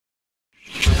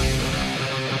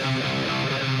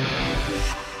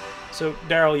So,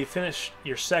 Daryl, you finished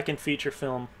your second feature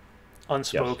film,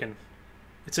 Yes. Unspoken.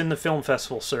 It's in the film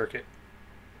festival circuit.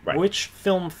 Right. Which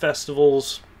film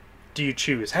festivals do you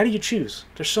choose? How do you choose?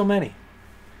 There's so many.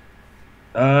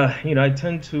 I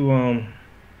tend to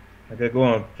like I go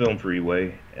on Film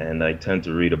Freeway and I tend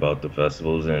to read about the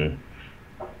festivals and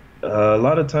a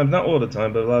lot of times, not all the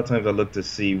time, but a lot of times I look to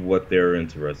see what they're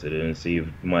interested in and see if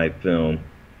my film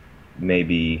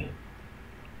maybe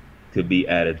could be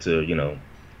added to,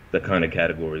 the kind of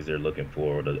categories they're looking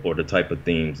for or the type of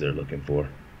themes they're looking for.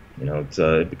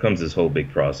 It becomes this whole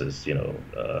big process,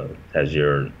 as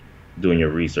you're doing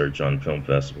your research on film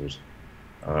festivals.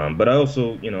 But I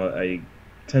also, I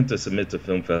tend to submit to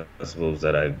film festivals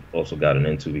that I've also gotten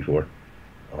into before.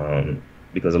 Um,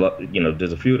 because a lot,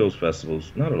 there's a few of those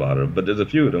festivals, not a lot of them, but there's a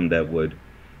few of them that would,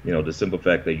 the simple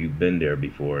fact that you've been there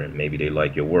before and maybe they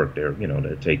like your work,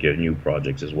 they take your new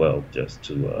projects as well just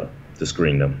to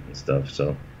screen them and stuff.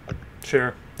 So,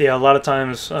 Sure. Yeah, a lot of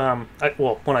times,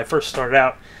 when I first started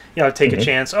out, I'd take a hmm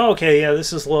chance. Oh, okay, yeah,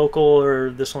 this is local, or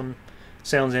this one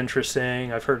sounds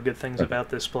interesting. I've heard good things right, about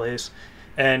this place.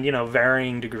 And,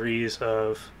 varying degrees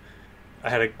of, I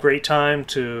had a great time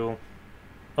to,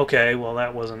 okay, well,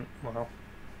 that wasn't,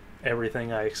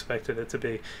 everything I expected it to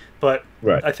be. But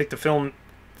right, I think the film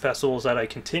festivals that I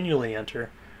continually enter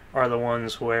are the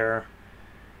ones where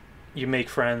you make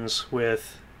friends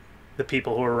with the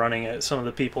people who are running it, some of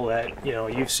the people that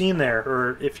you've seen there,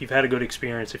 or if you've had a good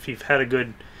experience, if you've had a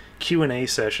good Q&A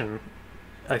session.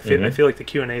 I hmm feel like the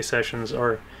Q&A sessions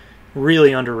are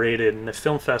really underrated, and if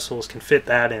film festivals can fit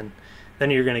that in, then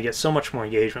you're going to get so much more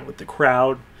engagement with the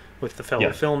crowd, with the fellow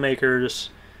yes, filmmakers.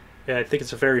 Yeah, I think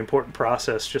it's a very important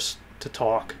process just to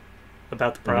talk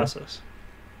about the hmm process.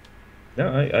 No,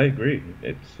 I agree.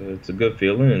 It's a good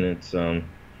feeling, and it's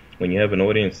when you have an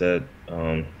audience that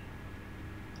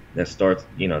starts,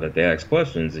 that they ask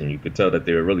questions, and you could tell that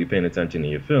they were really paying attention to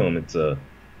your film. It's a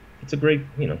great,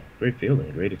 great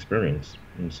feeling, great experience.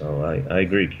 And so I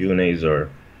agree. Q&As are,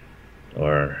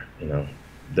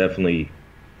 definitely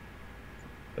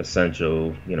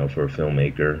essential, for a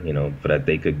filmmaker, for that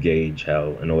they could gauge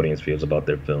how an audience feels about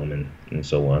their film and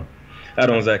so on. I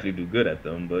don't exactly do good at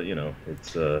them, but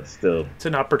it's still It's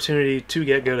an opportunity to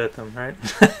get good at them, right?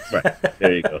 right.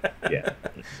 There you go. Yeah.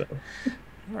 So,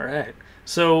 All right.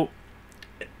 So,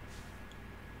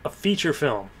 a feature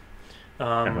film.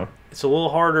 uh-huh. It's a little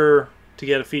harder to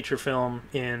get a feature film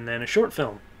in than a short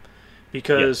film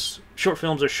Yes. because short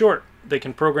films are short. They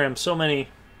can program so many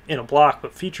in a block,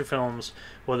 but feature films,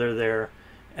 whether they're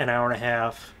an hour and a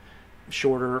half,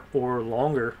 shorter or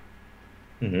longer,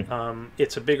 hmm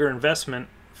it's a bigger investment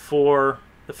for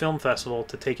the film festival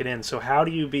to take it in. So how are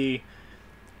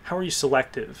you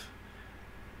selective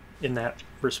in that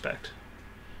respect?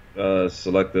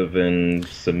 Selective in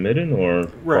submitting or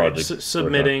Right, projects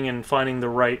work on. submitting and finding the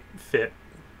right fit.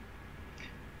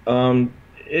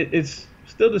 It's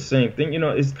still the same thing.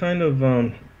 It's kind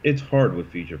of it's hard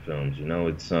with feature films.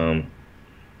 It's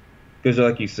because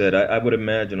like you said, I would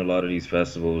imagine a lot of these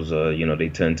festivals, they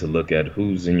tend to look at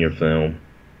who's in your film.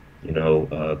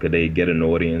 Could they get an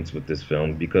audience with this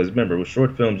film? Because remember, with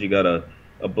short films, you got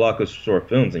a block of short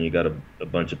films, and you got a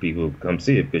bunch of people who come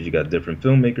see it because you got different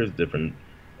filmmakers, different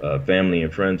family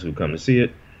and friends who come to see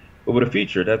it. But with a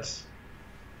feature, that's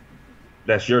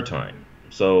your time.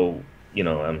 So,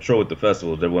 I'm sure with the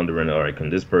festivals, they're wondering, all right, can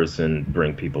this person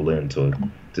bring people in to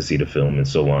see the film and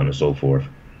so on and so forth.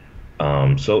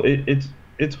 So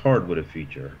it's hard with a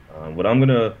feature. What I'm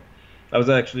gonna, I was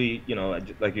actually,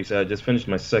 like you said, I just finished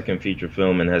my second feature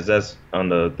film, and as that's on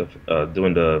the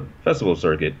doing the festival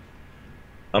circuit,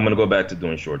 I'm gonna go back to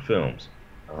doing short films.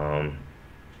 Um,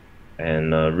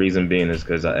 and reason being is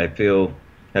because I feel,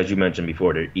 as you mentioned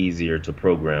before, they're easier to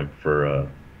program for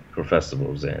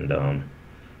festivals, and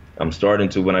I'm starting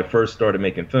to. When I first started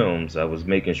making films, I was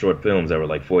making short films that were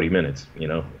like 40 minutes,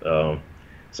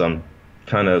 so I'm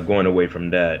kind of going away from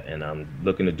that, and I'm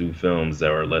looking to do films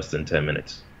that are less than 10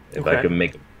 minutes. If I Okay, could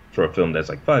make for a film that's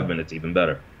like 5 minutes, even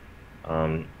better.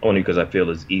 Only because I feel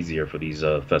it's easier for these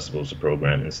festivals to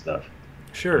program and stuff.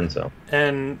 sure. And so,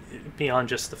 And beyond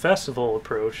just the festival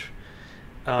approach,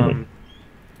 mhm, um,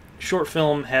 short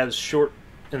film has short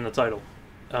in the title.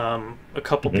 A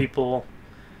couple mhm. people,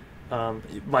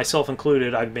 myself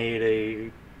included, I've made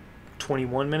a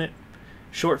 21-minute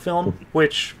short film,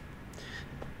 which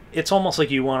it's almost like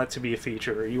you want it to be a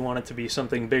feature. Or you want it to be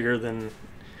something bigger than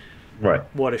Right.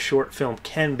 what a short film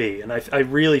can be. And I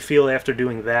really feel after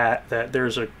doing that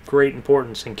there's a great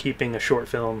importance in keeping a short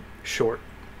film short.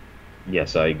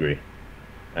 Yes, I agree.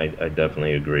 I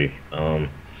definitely agree.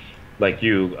 Like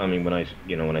you, I mean, when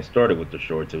I started with the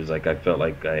shorts, it was like I felt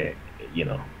like you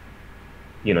know,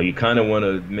 you kind of want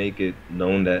to make it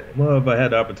known that, well, if I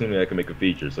had the opportunity, I could make a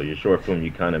feature. So your short film,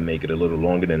 you kind of make it a little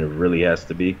longer than it really has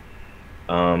to be.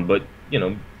 But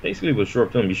basically with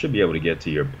short film, you should be able to get to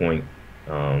your point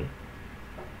um,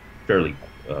 fairly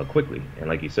quickly. And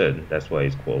like you said, that's why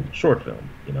it's called short film.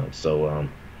 So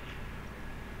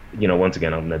once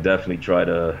again, I'm gonna definitely try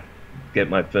to get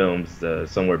my films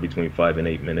somewhere between 5 and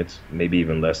 8 minutes, maybe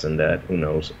even less than that. Who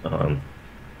knows?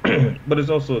 But it's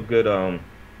also a good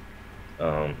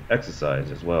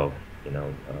exercise as well.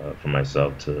 For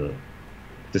myself to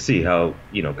see how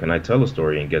can I tell a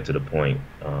story and get to the point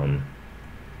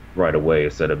right away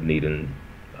instead of needing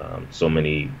so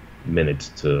many minutes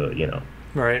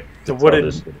Right. to So what tell did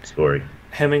this story.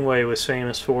 Hemingway was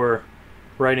famous for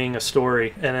writing a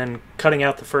story and then cutting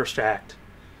out the first act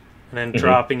and then Hmm.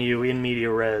 dropping you in media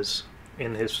res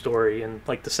in his story in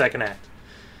like the second act.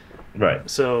 Right.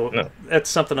 So No. that's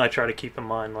something I try to keep in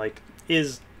mind. Like,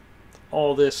 is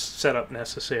all this setup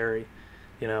necessary?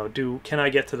 Can I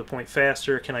get to the point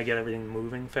faster? Can I get everything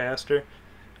moving faster?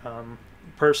 Um,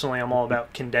 Personally, I'm all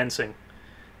about condensing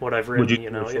what I've Would you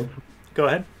written. do a If short? Go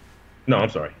ahead, No, I'm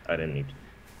sorry. I didn't mean to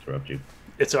interrupt you.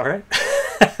 it's all right.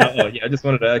 Yeah, I just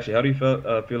wanted to ask you, how do you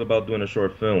feel about doing a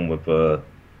short film with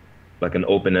like an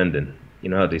open ending? You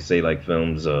know how they say like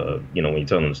films, when you're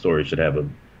telling a story, it should have a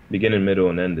beginning, middle,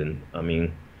 and ending. I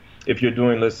mean, if you're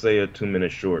doing, let's say, a 2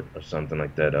 minute short or something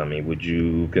like that, I mean, would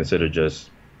you consider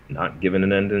just not giving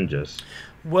an ending? Just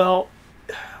Well,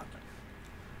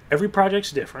 every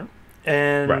project's different,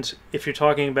 right. and if you're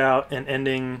talking about an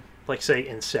ending, like say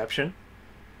Inception,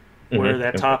 where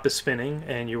that Okay. top is spinning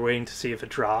and you're waiting to see if it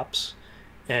drops,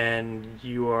 and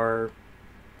you are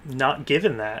not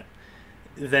given that,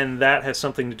 then that has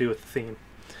something to do with the theme.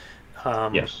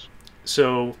 Um, Yes.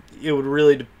 so it would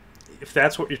really, if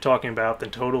that's what you're talking about,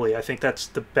 then totally. I think that's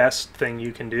the best thing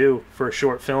you can do for a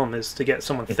short film is to get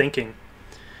someone thinking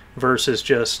versus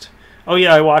just, oh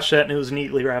yeah, I watched that and it was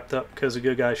neatly wrapped up because the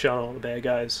good guy shot all the bad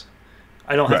guys.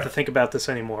 I don't have to Right. think about this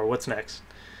anymore. What's next?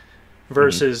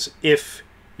 Hmm. Versus if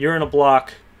you're in a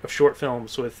block of short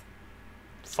films with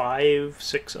 5,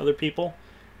 6 other people,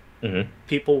 Hmm.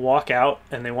 people walk out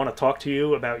and they want to talk to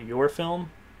you about your film,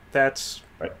 that's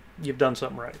Right. you've done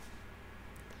something right.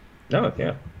 No,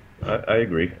 yeah, I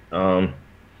agree.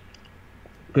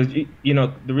 Because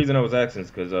the reason I was asking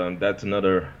is because that's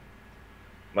another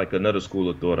school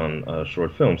of thought on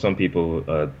short film. Some people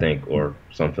think, or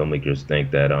some filmmakers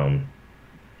think that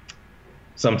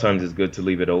sometimes it's good to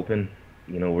leave it open,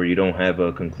 where you don't have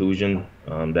a conclusion.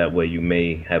 That way, you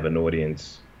may have an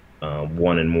audience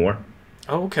wanting more.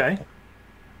 Oh, okay.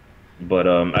 But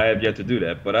I have yet to do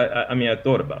that. But I mean, I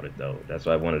thought about it though. That's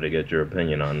why I wanted to get your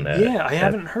opinion on that. Yeah, I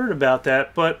That haven't heard about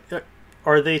that, but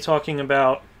are they talking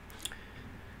about?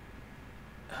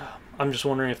 I'm just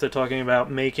wondering if they're talking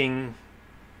about making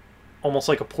almost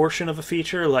like a portion of a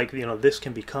feature, like this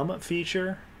can become a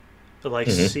feature, but like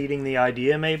hmm seeding the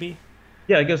idea, maybe.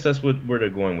 Yeah, I guess that's where they're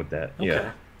going with that. Yeah.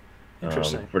 Okay,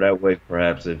 interesting. For that way,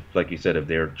 perhaps if, like you said, if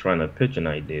they're trying to pitch an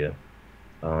idea,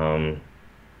 um,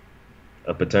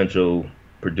 a potential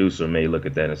producer may look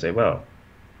at that and say, "Well,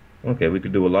 okay, we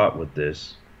could do a lot with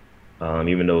this."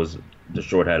 Even though the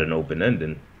short had an open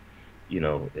ending,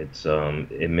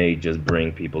 it may just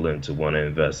bring people in to want to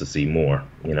invest to see more.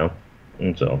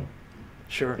 And so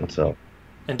Sure, and so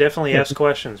and definitely yeah. ask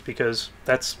questions because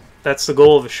that's the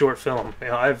goal of a short film.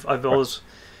 I've Right. always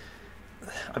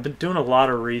I've been doing a lot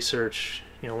of research.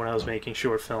 When I was making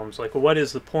short films, like what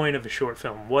is the point of a short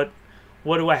film? What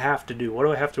do I have to do? What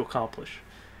do I have to accomplish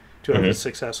to have a Hmm.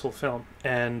 successful film?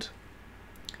 And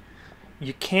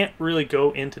you can't really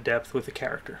go into depth with a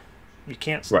character. You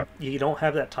can't. Right. You don't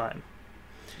have that time.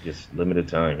 Just limited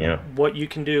time. Yeah. What you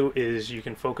can do is you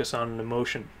can focus on an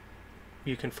emotion.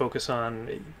 You can focus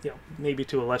on, maybe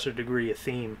to a lesser degree, a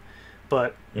theme,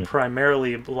 but Mm.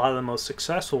 primarily a lot of the most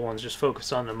successful ones just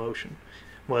focus on emotion,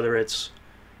 whether it's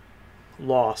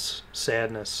loss,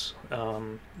 sadness.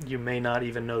 You may not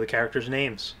even know the characters'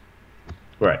 names,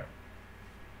 Right.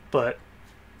 but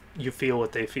you feel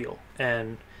what they feel.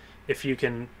 And if you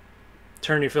can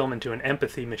turn your film into an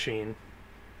empathy machine,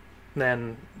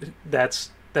 then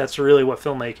that's really what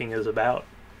filmmaking is about.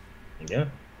 Yeah.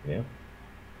 Yeah.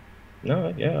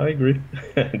 No. Yeah. I agree.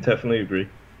 Definitely agree.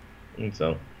 And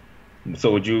so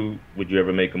would you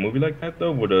ever make a movie like that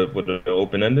though, with an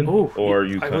open ending, Oh, or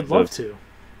you I kind would of? love to.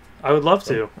 I would love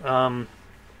Oh, to.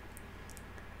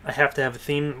 I have to have a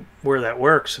theme where that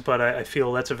works, but I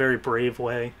feel that's a very brave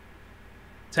way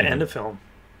to end hmm a film,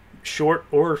 short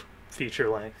or feature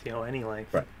length. Any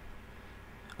length. Right.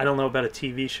 I don't know about a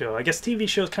TV show. I guess TV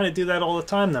shows kind of do that all the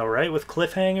time, though, right? With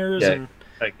cliffhangers Yeah. and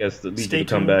I guess to lead you Stay to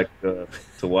come tuned. back to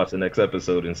watch the next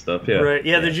episode and stuff. Yeah, Right.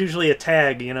 Yeah, yeah. there's usually a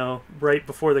tag, right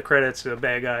before the credits, a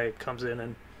bad guy comes in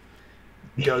and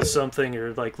does something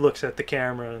or like looks at the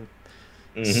camera and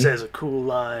hmm says a cool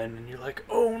line and you're like,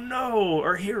 "Oh no,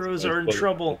 our heroes Somebody's are in pulling,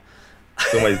 trouble."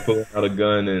 somebody's pulling out a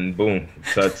gun and boom,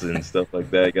 cuts and stuff like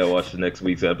that. You gotta watch the next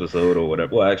week's episode or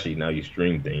whatever. Well, actually, now you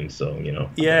stream things, so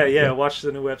Yeah, yeah, watch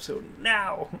the new episode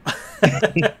now.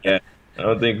 yeah. I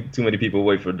don't think too many people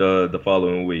wait for the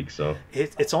following week. So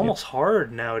It's yeah, almost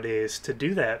hard nowadays to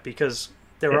do that because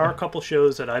there are yeah. a couple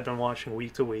shows that I've been watching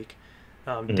week to week.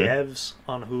 hmm Devs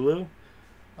on Hulu,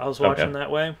 I was Okay. watching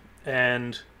that way,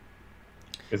 and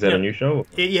Is you that a know, new show?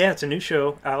 yeah, it's a new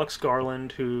show. Alex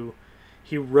Garland, who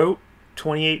he wrote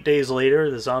 28 Days Later,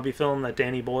 the zombie film that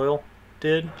Danny Boyle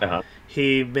did. Uh-huh.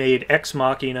 He made Ex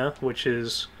Machina, which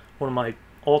is one of my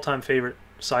all-time favorite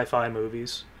sci-fi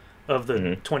movies of the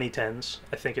hmm 2010s.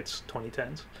 I think it's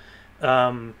 2010s.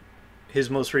 Um, his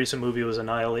most recent movie was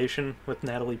Annihilation with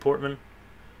Natalie Portman,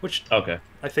 which Okay.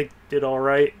 I think did all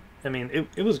right. I mean,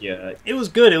 it was Yeah. it was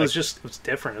good. It I, was just it was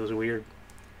different. It was weird,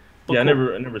 but yeah.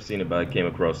 cool. I never seen it, but I came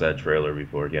across that trailer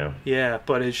before. Yeah. Yeah,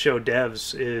 but his show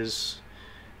Devs is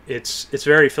it's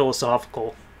very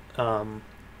philosophical um,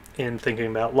 in thinking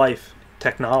about life,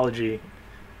 technology.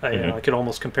 hmm I could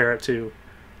almost compare it to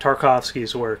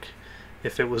Tarkovsky's work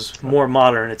if it was more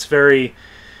modern. It's very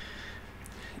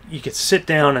you could sit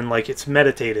down and like it's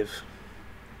meditative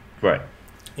Right.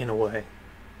 in a way,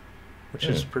 which Yeah.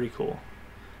 is pretty cool.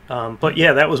 But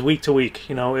yeah, that was week to week.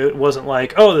 It wasn't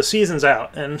like, oh, the season's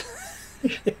out. And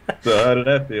So how did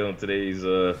that feel in today's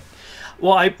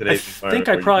well, I today's think environment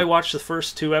I where you probably just watched the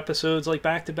first two episodes like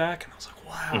back to back, and I was like,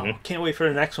 wow, hmm can't wait for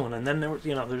the next one. And then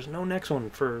there's no next one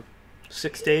for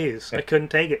 6 days. I couldn't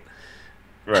take it.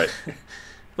 right.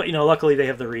 But luckily they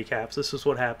have the recaps. This is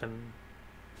what happened.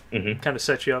 hmm Kind of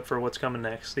set you up for what's coming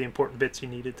next, the important bits you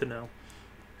needed to know.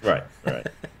 Right. Right.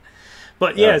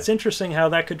 But yeah, Uh, it's interesting how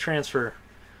that could transfer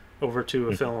over to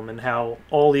a film and how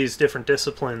all these different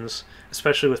disciplines,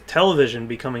 especially with television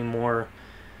becoming more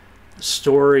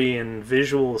story and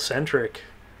visual centric,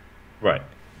 right.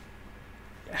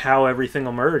 how everything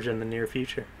will merge in the near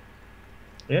future.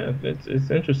 Yeah. It's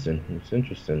interesting. It's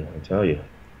interesting. I tell you.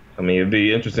 I mean, it'd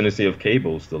be interesting to see if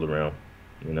cable's still around.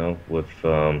 With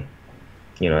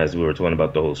as we were talking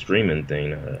about the whole streaming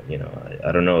thing.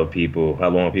 I don't know if how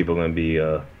long people going to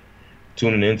be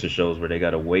tuning into shows where they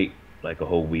got to wait like a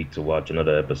whole week to watch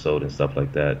another episode and stuff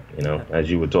like that. As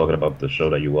you were talking about the show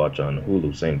that you watch on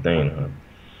Hulu, same thing.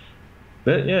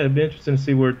 But yeah, it'd be interesting to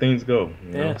see where things go.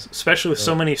 Yeah, especially with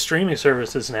so many streaming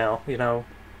services now.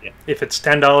 Yeah, If it's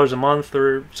 $10 a month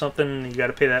or something, you got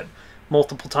to pay that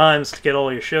multiple times to get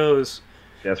all your shows.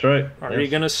 that's right. Are you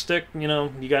Yes. gonna stick? You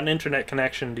got an internet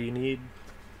connection. Do you need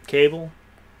cable?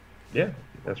 Yeah,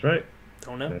 that's right.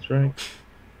 Don't know. That's right.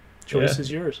 Choice Yeah.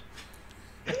 is yours.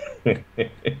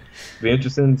 Be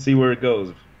interesting to see where it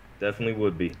goes. Definitely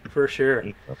would be. For sure.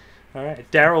 All right.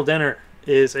 Daryl Denner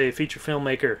is a feature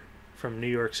filmmaker from New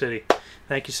York City.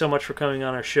 Thank you so much for coming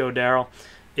on our show, Daryl.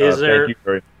 Is Thank there you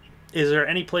very is there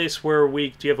any place where do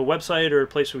you have a website or a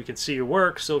place where we can see your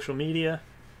work, social media?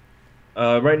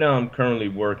 Right now, I'm currently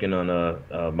working on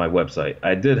my website.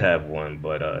 I did have one,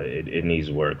 but it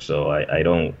needs work, so I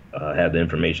don't have the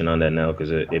information on that now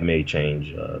because it may change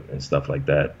and stuff like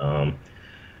that.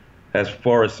 As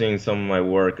far as seeing some of my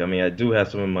work, I mean, I do have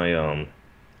some of my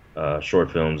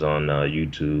short films on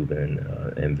YouTube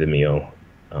and Vimeo,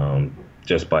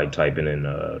 just by typing in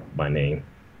my name,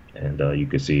 and you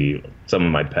can see some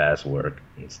of my past work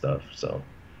and stuff. So,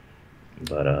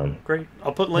 but Great.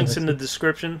 I'll put yeah, links that's in the it.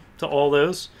 description to all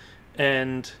those.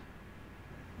 And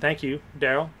thank you,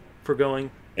 Daryl, for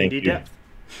going Thank into you. depth.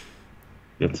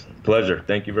 It's a pleasure.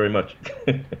 Thank you very much.